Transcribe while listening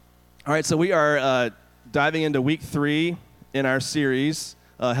All right, so we are diving into week 3 in our series,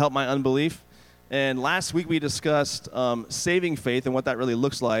 Help My Unbelief. And last week we discussed saving faith and what that really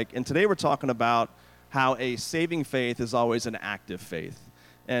looks like. And today we're talking about how a saving faith is always an active faith.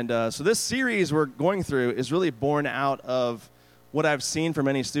 And so this series we're going through is really born out of what I've seen from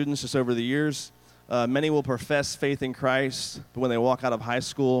many students just over the years. Many will profess faith in Christ, but when they walk out of high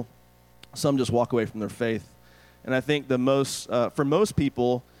school, some just walk away from their faith. And I think for most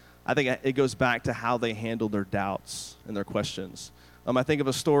people, I think it goes back to how they handle their doubts and their questions. I think of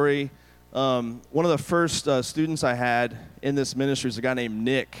a story. One of the first students I had in this ministry is a guy named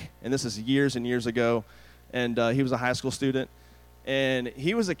Nick, and this is years and years ago. And he was a high school student, and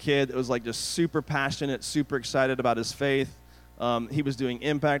he was a kid that was like just super passionate, super excited about his faith. He was doing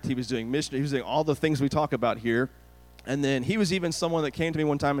impact, he was doing mission, he was doing all the things we talk about here. And then he was even someone that came to me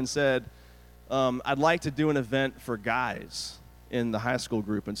one time and said, I'd like to do an event for guys in the high school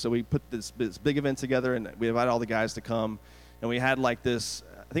group. And so we put this big event together, and we invited all the guys to come. And we had like this,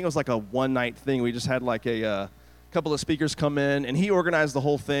 I think it was like a one-night thing. We just had like a couple of speakers come in, and he organized the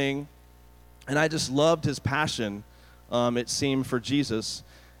whole thing. And I just loved his passion, it seemed, for Jesus.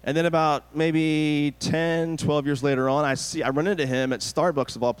 And then about maybe 10, 12 years later on, I run into him at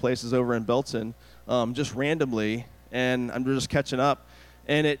Starbucks, of all places, over in Belton, just randomly. And I'm just catching up.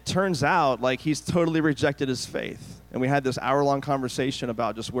 And it turns out like he's totally rejected his faith. And we had this hour-long conversation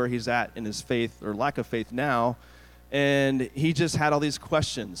about just where he's at in his faith or lack of faith now. And he just had all these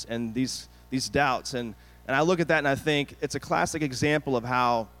questions and these doubts. And I look at that and I think it's a classic example of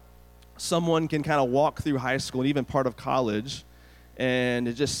how someone can kind of walk through high school and even part of college and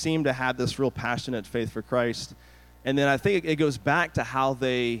it just seemed to have this real passionate faith for Christ. And then I think it goes back to how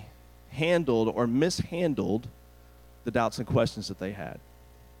they handled or mishandled the doubts and questions that they had.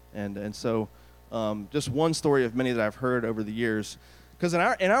 And so just one story of many that I've heard over the years. Because in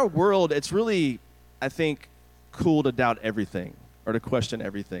our world, it's really, I think, cool to doubt everything or to question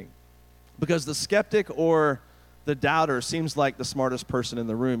everything. Because the skeptic or the doubter seems like the smartest person in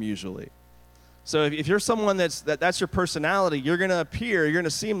the room usually. So if you're someone that's your personality, you're going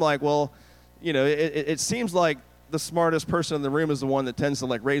to seem like, well, you know, it seems like the smartest person in the room is the one that tends to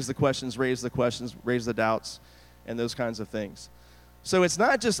like raise the questions, raise the doubts, and those kinds of things. So it's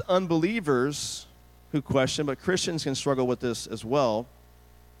not just unbelievers who question, but Christians can struggle with this as well.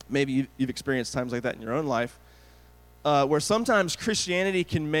 Maybe you've experienced times like that in your own life, where sometimes Christianity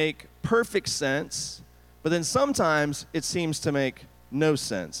can make perfect sense, but then sometimes it seems to make no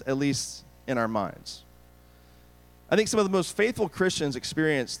sense, at least in our minds. I think some of the most faithful Christians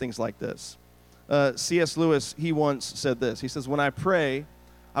experience things like this. C.S. Lewis, he once said this. He says, "When I pray,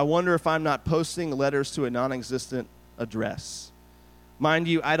 I wonder if I'm not posting letters to a non-existent address. Mind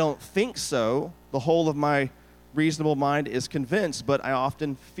you, I don't think so. The whole of my reasonable mind is convinced, but I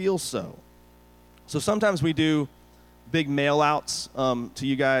often feel so." So sometimes we do big mail-outs to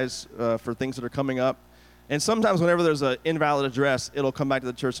you guys for things that are coming up. And sometimes whenever there's an invalid address, it'll come back to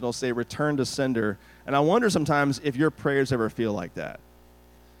the church and it'll say, "Return to sender." And I wonder sometimes if your prayers ever feel like that,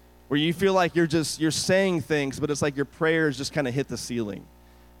 where you feel like you're saying things, but it's like your prayers just kind of hit the ceiling.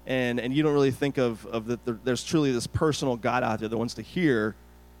 And you don't really think of that there's truly this personal God out there that wants to hear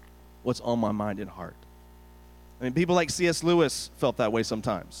what's on my mind and heart. I mean, people like C.S. Lewis felt that way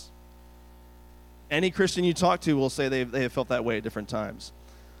sometimes. Any Christian you talk to will say they have felt that way at different times.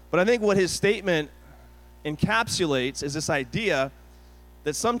 But I think what his statement encapsulates is this idea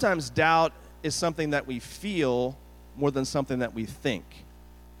that sometimes doubt is something that we feel more than something that we think.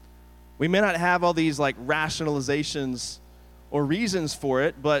 We may not have all these like rationalizations or reasons for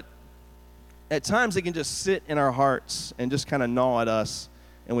it, but at times it can just sit in our hearts and just kind of gnaw at us,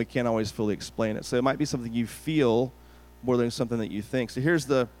 and we can't always fully explain it. So it might be something you feel more than something that you think. So here's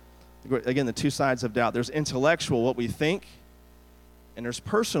the two sides of doubt. There's intellectual, what we think, and there's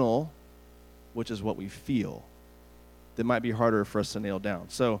personal, which is what we feel. That might be harder for us to nail down.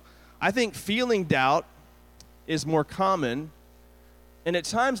 So I think feeling doubt is more common and at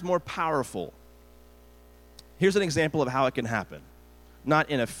times more powerful. Here's an example of how it can happen.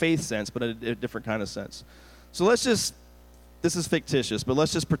 Not in a faith sense, but in a different kind of sense. So this is fictitious, but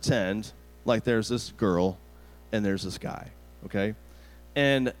let's just pretend like there's this girl and there's this guy, okay?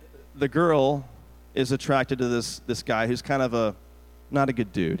 And the girl is attracted to this guy who's kind of not a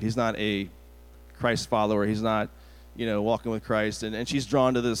good dude. He's not a Christ follower. He's not, walking with Christ. And she's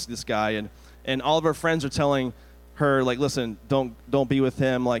drawn to this guy. And all of her friends are telling her, like, listen, don't be with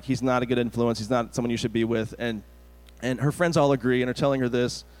him. Like, he's not a good influence. He's not someone you should be with. And her friends all agree and are telling her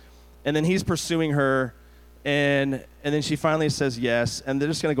this. And then he's pursuing her. And then she finally says yes. And they're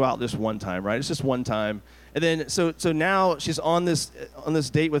just going to go out this one time, right? It's just one time. And then so now she's on this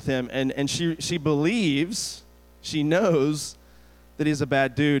date with him, and she believes, she knows that he's a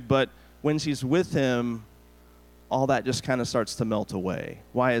bad dude, but when she's with him, all that just kind of starts to melt away.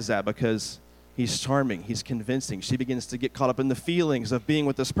 Why is that? Because he's charming, he's convincing. She begins to get caught up in the feelings of being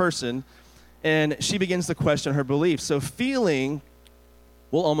with this person, and she begins to question her beliefs. So feeling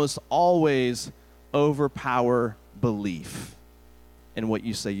will almost always overpower belief in what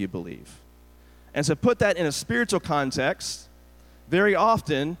you say you believe. And so put that in a spiritual context, very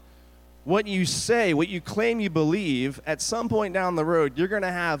often, what you say, what you claim you believe, at some point down the road, you're going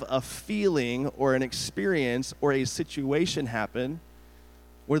to have a feeling or an experience or a situation happen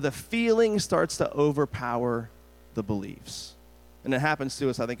where the feeling starts to overpower the beliefs. And it happens to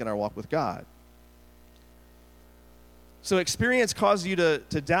us, I think, in our walk with God. So experience causes you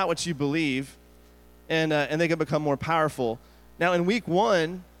to doubt what you believe, and they can become more powerful. Now, in week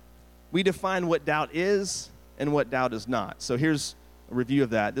 1, we define what doubt is and what doubt is not. So here's a review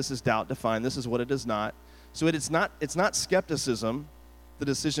of that. This is doubt defined. This is what it is not. So it's not skepticism, the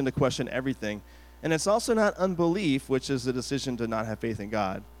decision to question everything. And it's also not unbelief, which is the decision to not have faith in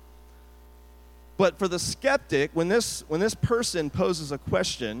God. But for the skeptic, when this person poses a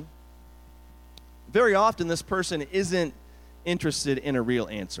question, very often this person isn't interested in a real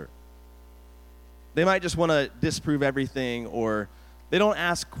answer. They might just want to disprove everything, or they don't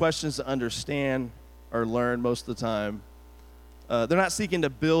ask questions to understand or learn most of the time. They're not seeking to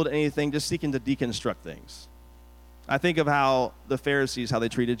build anything, just seeking to deconstruct things. I think of how the Pharisees, how they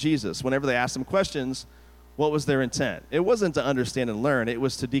treated Jesus. Whenever they asked him questions, what was their intent? It wasn't to understand and learn. It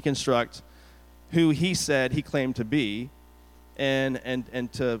was to deconstruct who he said he claimed to be, and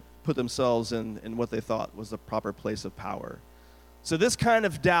to put themselves in what they thought was the proper place of power. So this kind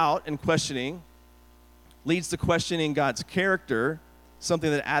of doubt and questioning leads to questioning God's character,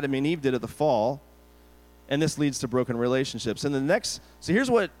 something that Adam and Eve did at the fall, and this leads to broken relationships. And so here's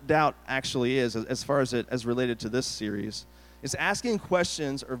what doubt actually is, as far as related to this series. It's asking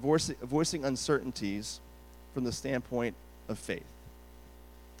questions or voicing uncertainties from the standpoint of faith.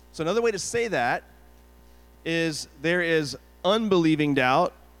 So another way to say that is there is unbelieving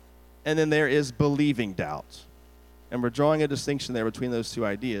doubt, and then there is believing doubt. And we're drawing a distinction there between those two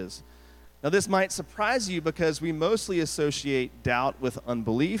ideas. Now, this might surprise you because we mostly associate doubt with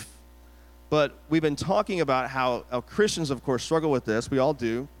unbelief, but we've been talking about how Christians, of course, struggle with this. We all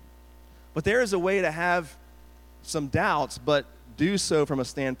do. But there is a way to have some doubts, but do so from a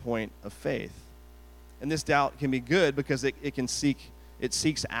standpoint of faith. And this doubt can be good because it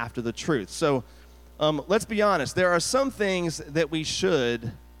seeks after the truth. So let's be honest. There are some things that we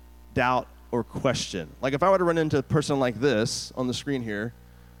should doubt or question. Like if I were to run into a person like this on the screen here,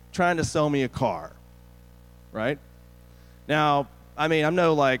 trying to sell me a car, right? Now, I mean, I'm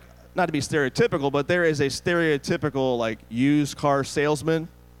not to be stereotypical, but there is a stereotypical used car salesman.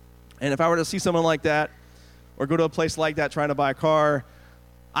 And if I were to see someone like that or go to a place like that trying to buy a car,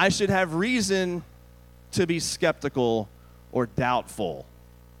 I should have reason to be skeptical or doubtful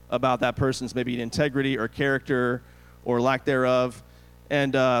about that person's maybe integrity or character or lack thereof.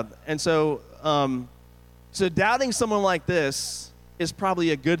 And so doubting someone like this is probably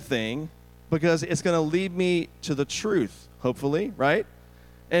a good thing because it's going to lead me to the truth, hopefully, right?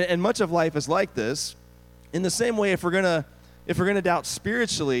 And much of life is like this. In the same way, if we're gonna doubt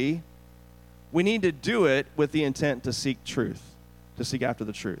spiritually, we need to do it with the intent to seek truth, to seek after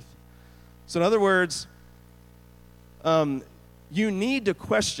the truth. So in other words, you need to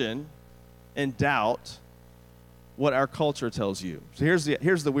question and doubt what our culture tells you. So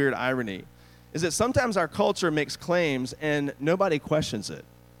here's the weird irony, is that sometimes our culture makes claims and nobody questions it.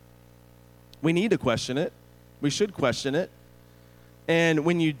 We need to question it. We should question it. And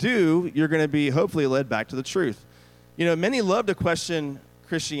when you do, you're going to be hopefully led back to the truth. You know, many love to question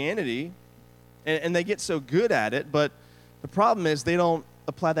Christianity, and they get so good at it, but the problem is they don't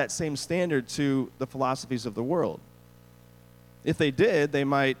apply that same standard to the philosophies of the world. If they did, they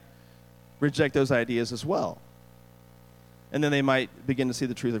might reject those ideas as well. And then they might begin to see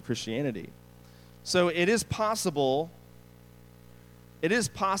the truth of Christianity. So it is possible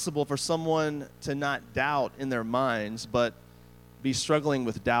for someone to not doubt in their minds, but be struggling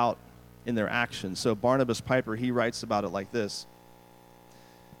with doubt in their actions. So Barnabas Piper, he writes about it like this.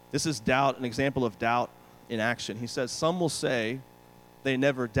 This is doubt, an example of doubt in action. He says, some will say they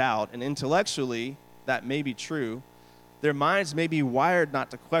never doubt, and intellectually that may be true. Their minds may be wired not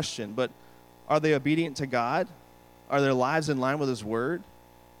to question, but are they obedient to God? Are their lives in line with His Word?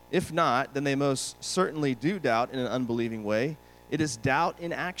 If not, then they most certainly do doubt in an unbelieving way. It is doubt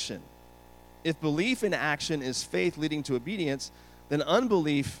in action. If belief in action is faith leading to obedience, then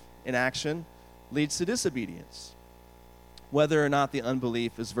unbelief in action leads to disobedience, whether or not the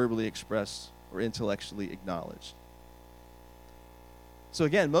unbelief is verbally expressed or intellectually acknowledged. So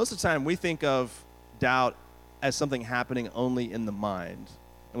again, most of the time we think of doubt as something happening only in the mind.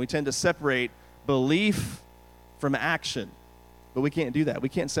 And we tend to separate belief from action. But we can't do that. We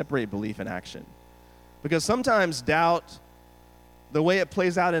can't separate belief and action. Because sometimes doubt, the way it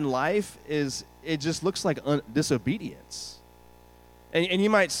plays out in life, is it just looks like disobedience. And you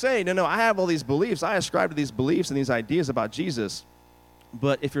might say, no, I have all these beliefs. I ascribe to these beliefs and these ideas about Jesus.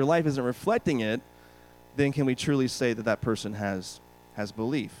 But if your life isn't reflecting it, then can we truly say that that person has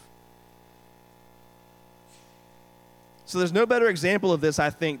belief? So there's no better example of this, I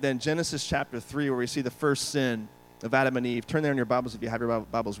think, than Genesis chapter 3, where we see the first sin of Adam and Eve. Turn there in your Bibles if you have your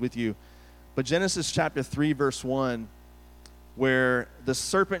Bibles with you. But Genesis chapter 3, verse 1, where the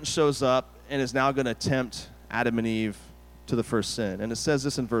serpent shows up and is now going to tempt Adam and Eve to the first sin. And it says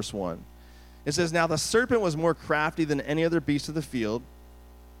this in verse 1. It says, "Now the serpent was more crafty than any other beast of the field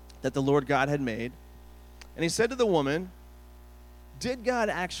that the Lord God had made. And he said to the woman, 'Did God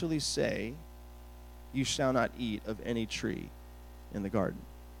actually say, you shall not eat of any tree in the garden?'"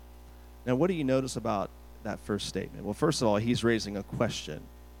 Now, what do you notice about that first statement? Well, first of all, he's raising a question.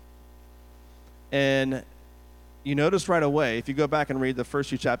 And you notice right away, if you go back and read the first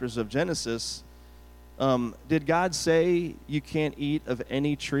few chapters of Genesis, did God say you can't eat of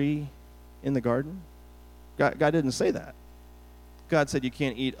any tree in the garden? God didn't say that. God said you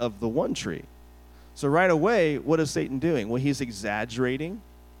can't eat of the one tree. So right away, what is Satan doing? Well, he's exaggerating.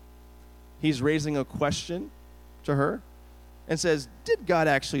 He's raising a question to her and says, did God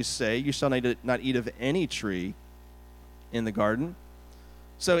actually say you shall not eat of any tree in the garden?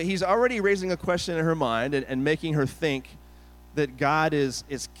 So he's already raising a question in her mind and making her think that God is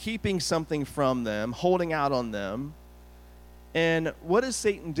keeping something from them, holding out on them. And what is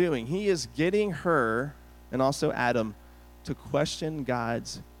Satan doing? He is getting her, and also Adam, to question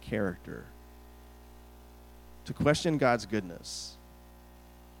God's character, to question God's goodness.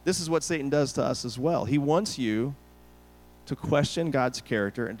 This is what Satan does to us as well. He wants you to question God's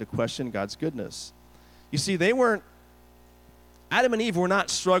character and to question God's goodness. You see, Adam and Eve were not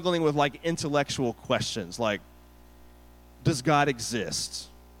struggling with like intellectual questions like, does God exist?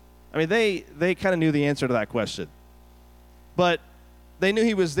 I mean, they kind of knew the answer to that question. But they knew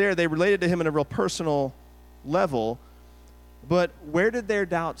he was there. They related to him in a real personal level. But where did their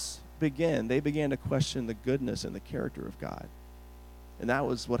doubts begin? They began to question the goodness and the character of God. And that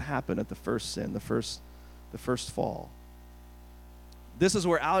was what happened at the first sin, the first fall. This is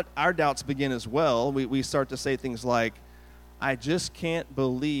where our doubts begin as well. We start to say things like, I just can't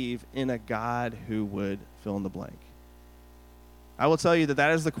believe in a God who would fill in the blank. I will tell you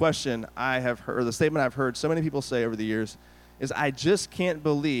that is the question I have heard, or the statement I've heard so many people say over the years, is I just can't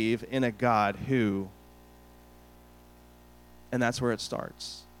believe in a God who, and that's where it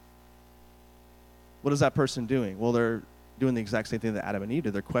starts. What is that person doing? Well, they're doing the exact same thing that Adam and Eve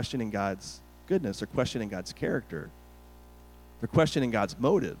did. They're questioning God's goodness. They're questioning God's character. They're questioning God's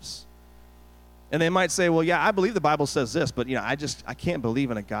motives. And they might say, well, yeah, I believe the Bible says this, but I can't believe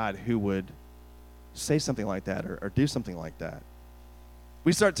in a God who would say something like that or do something like that.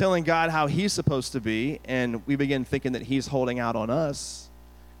 We start telling God how he's supposed to be, and we begin thinking that he's holding out on us.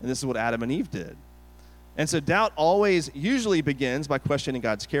 And this is what Adam and Eve did. And so doubt usually begins by questioning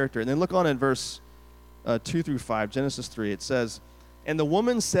God's character. And then look on in verse 2 through 5, Genesis 3. It says, "And the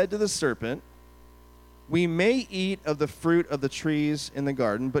woman said to the serpent, 'We may eat of the fruit of the trees in the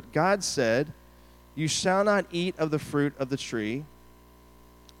garden, but God said, you shall not eat of the fruit of the tree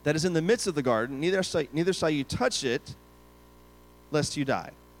that is in the midst of the garden, neither shall you touch it, lest you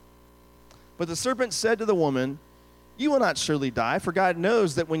die.' But the serpent said to the woman, 'You will not surely die, for God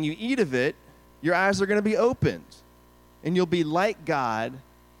knows that when you eat of it, your eyes are going to be opened, and you'll be like God,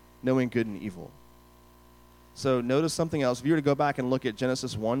 knowing good and evil.'" So notice something else. If you were to go back and look at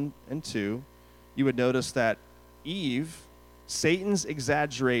Genesis 1 and 2, you would notice that Eve, Satan's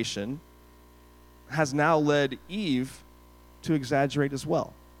exaggeration, has now led Eve to exaggerate as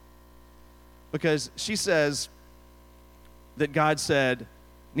well. Because she says that God said,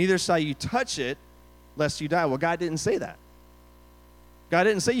 "Neither shall you touch it, lest you die." Well, God didn't say that. God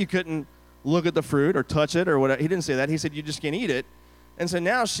didn't say you couldn't look at the fruit or touch it or whatever. He didn't say that. He said you just can't eat it. And so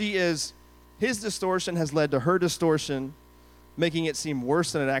now his distortion has led to her distortion, making it seem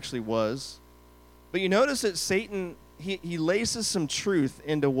worse than it actually was. But you notice that Satan, he laces some truth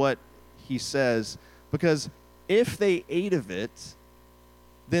into what he says, because if they ate of it,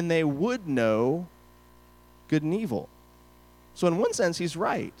 then they would know good and evil. So in one sense, he's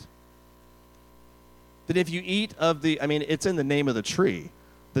right. That if you eat of it's in the name of the tree.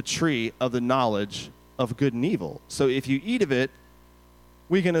 the tree of the knowledge of good and evil. So if you eat of it,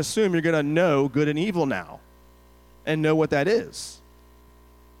 we can assume you're going to know good and evil now and know what that is.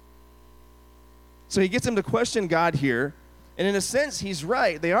 So he gets him to question God here. And in a sense, he's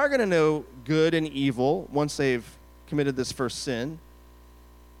right. They are going to know good and evil once they've committed this first sin.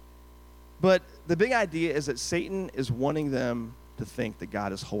 But the big idea is that Satan is wanting them to think that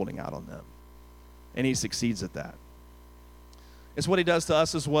God is holding out on them. And he succeeds at that. It's what he does to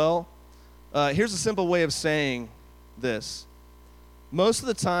us as well. Here's a simple way of saying this. Most of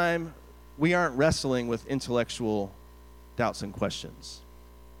the time, we aren't wrestling with intellectual doubts and questions.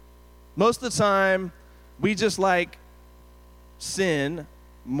 Most of the time, we just like sin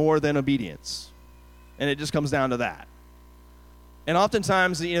more than obedience. And it just comes down to that. And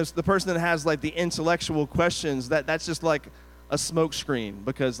oftentimes, the person that has like the intellectual questions, that's just like a smoke screen,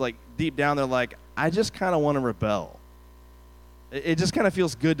 because like deep down they're like, I just kind of want to rebel. It just kind of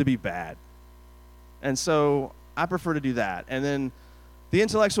feels good to be bad. And so I prefer to do that. And then the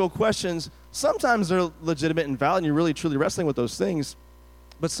intellectual questions, sometimes they're legitimate and valid, and you're really truly wrestling with those things.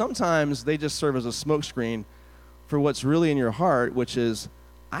 But sometimes they just serve as a smokescreen for what's really in your heart, which is,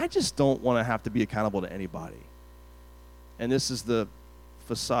 I just don't want to have to be accountable to anybody. And this is the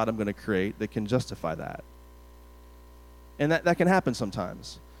facade I'm going to create that can justify that. And that can happen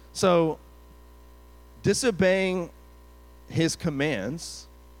sometimes. So disobeying his commands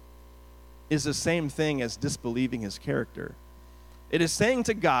is the same thing as disbelieving his character. It is saying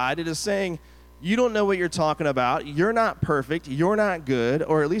to God, it is saying, you don't know what you're talking about. You're not perfect. You're not good,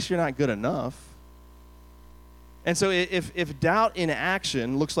 or at least you're not good enough. And so if doubt in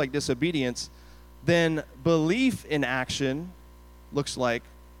action looks like disobedience, then belief in action looks like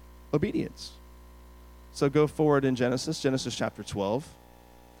obedience. So go forward in Genesis chapter 12.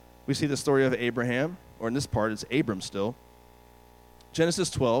 We see the story of Abraham, or in this part, it's Abram still. Genesis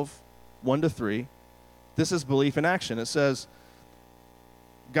 12, 1-3. This is belief in action. It says,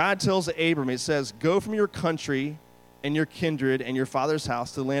 God tells Abram, it says, go from your country and your kindred and your father's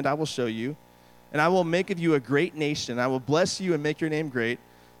house to the land I will show you, and I will make of you a great nation. I will bless you and make your name great,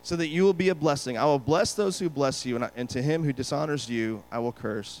 so that you will be a blessing. I will bless those who bless you, and to him who dishonors you, I will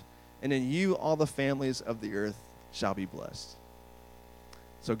curse. And in you all the families of the earth shall be blessed.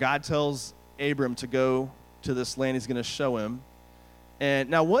 So God tells Abram to go to this land he's going to show him. And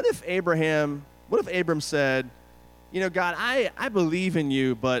now what if Abram said, God, I believe in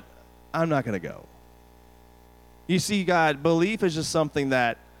you, but I'm not going to go. You see, God, belief is just something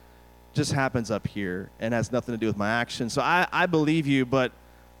that just happens up here and has nothing to do with my action. So I believe you, but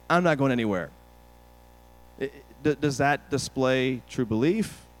I'm not going anywhere. Does that display true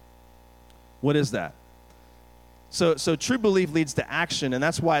belief? What is that? So true belief leads to action, and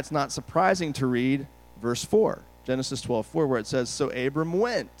that's why it's not surprising to read verse 4, Genesis 12:4, where it says, so Abram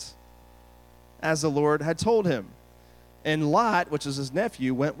went as the Lord had told him. And Lot, which is his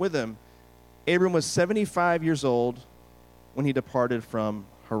nephew, went with him. Abram was 75 years old when he departed from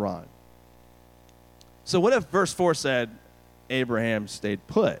Haran. So what if verse 4 said Abraham stayed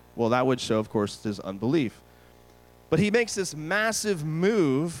put? Well, that would show, of course, his unbelief. But he makes this massive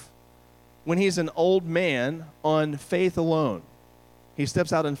move when he's an old man on faith alone. He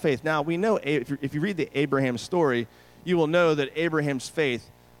steps out in faith. Now, we know, if you read the Abraham story, you will know that Abraham's faith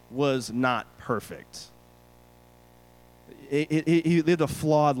was not perfect. He lived a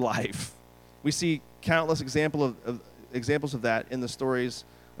flawed life. We see countless examples of that in the stories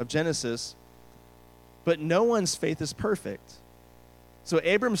of Genesis. But no one's faith is perfect. So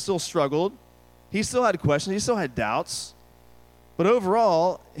Abram still struggled. He still had questions. He still had doubts. But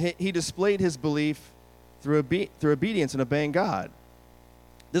overall, he displayed his belief through obedience and obeying God.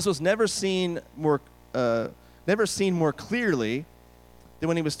 This was never seen more clearly than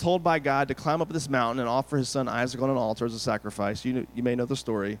when he was told by God to climb up this mountain and offer his son Isaac on an altar as a sacrifice. You may know the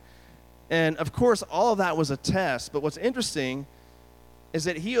story. And of course, all of that was a test. But what's interesting is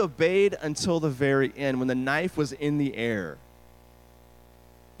that he obeyed until the very end, when the knife was in the air.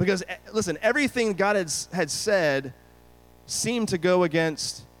 Because, listen, everything God had said seemed to go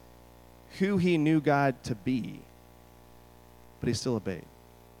against who he knew God to be. But he still obeyed.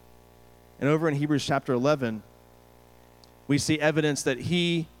 And over in Hebrews chapter 11, we see evidence that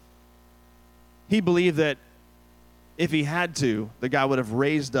he believed that if he had to, that God would have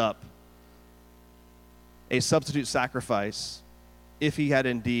raised up a substitute sacrifice if he had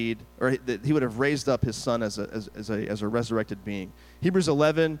indeed, or that he would have raised up his son as a resurrected being. Hebrews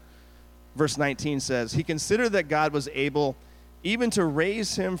 11, verse 19 says, he considered that God was able even to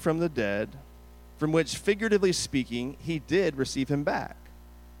raise him from the dead, from which, figuratively speaking, he did receive him back.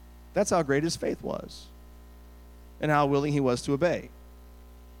 That's how great his faith was and how willing he was to obey.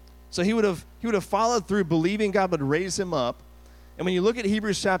 So he would have followed through, believing God would raise him up. And when you look at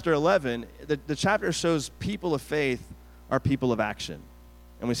Hebrews chapter 11, the chapter shows people of faith are people of action.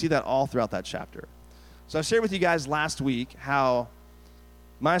 And we see that all throughout that chapter. So I shared with you guys last week how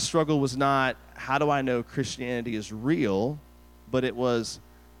my struggle was not, how do I know Christianity is real, but it was,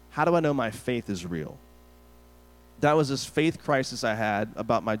 how do I know my faith is real? That was this faith crisis I had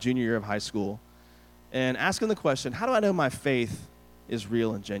about my junior year of high school, and asking the question, how do I know my faith is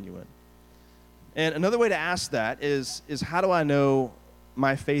real and genuine? And another way to ask that is how do I know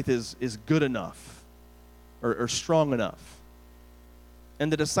my faith is good enough or strong enough?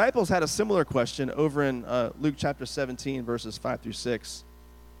 And the disciples had a similar question over in Luke chapter 17, verses 5 through 6,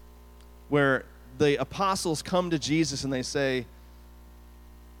 where the apostles come to Jesus and they say,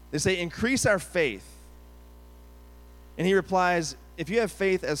 increase our faith. And he replies, if you have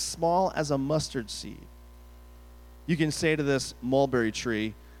faith as small as a mustard seed, you can say to this mulberry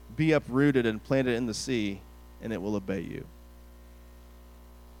tree, be uprooted and planted in the sea, and it will obey you.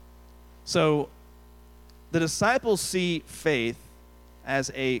 So the disciples see faith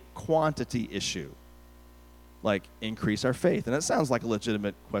as a quantity issue, like increase our faith. And that sounds like a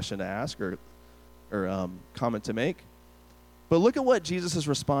legitimate question to ask or comment to make. But look at what Jesus'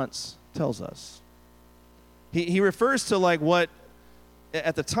 response tells us. He refers to like what,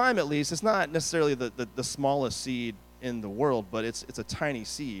 at the time at least, it's not necessarily the smallest seed in the world, but it's a tiny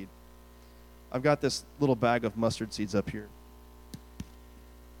seed. I've got this little bag of mustard seeds up here.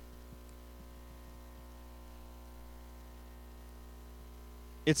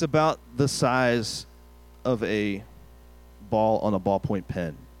 It's about the size of a ball on a ballpoint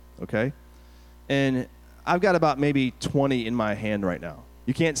pen, okay? And I've got about maybe 20 in my hand right now.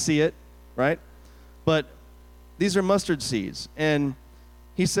 You can't see it, right? But these are mustard seeds. And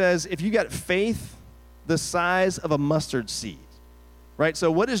he says, if you got faith the size of a mustard seed, right?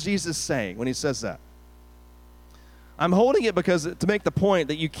 So what is Jesus saying when he says that? I'm holding it because to make the point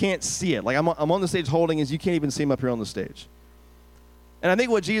that you can't see it. Like I'm on the stage holding it, you can't even see him up here on the stage. And I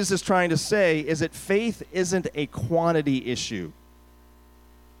think what Jesus is trying to say is that faith isn't a quantity issue.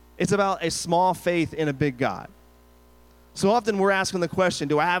 It's about a small faith in a big God. So often we're asking the question,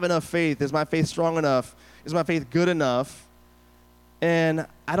 do I have enough faith? Is my faith strong enough? Is my faith good enough? And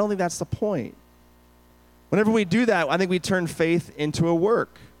I don't think that's the point. Whenever we do that, I think we turn faith into a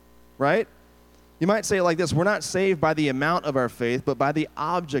work, right? You might say it like this, we're not saved by the amount of our faith, but by the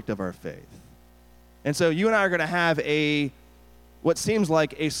object of our faith. And so you and I are going to have what seems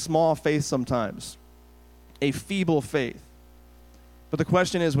like a small faith sometimes, a feeble faith. But the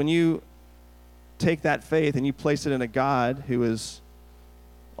question is, when you take that faith and you place it in a God who is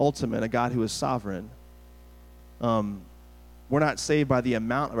ultimate, a God who is sovereign, we're not saved by the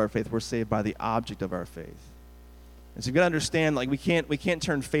amount of our faith, we're saved by the object of our faith. And so you've got to understand, like we can't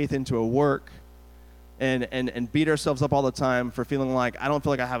turn faith into a work and beat ourselves up all the time for feeling like I don't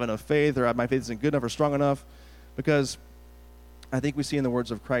feel like I have enough faith or my faith isn't good enough or strong enough, because I think we see in the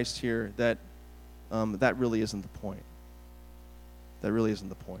words of Christ here that that really isn't the point. That really isn't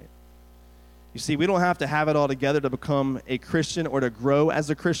the point. You see, we don't have to have it all together to become a Christian or to grow as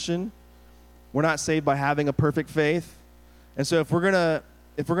a Christian. We're not saved by having a perfect faith. And so if we're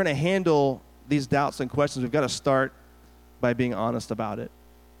gonna handle these doubts and questions, we've got to start by being honest about it.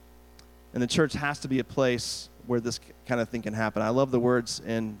 And the church has to be a place where this kind of thing can happen. I love the words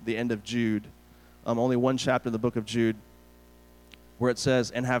in the end of Jude, only one chapter in the book of Jude, where it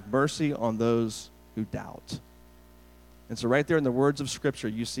says, and have mercy on those who doubt. And so right there in the words of Scripture,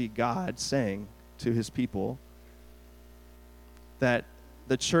 you see God saying to his people that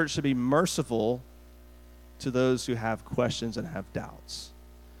the church should be merciful to those who have questions and have doubts.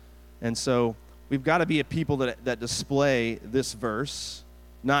 And so we've got to be a people that display this verse,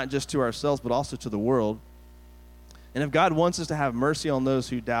 not just to ourselves, but also to the world. And if God wants us to have mercy on those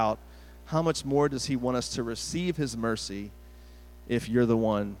who doubt, how much more does he want us to receive his mercy if you're the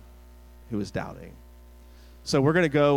one who is doubting? So we're going to go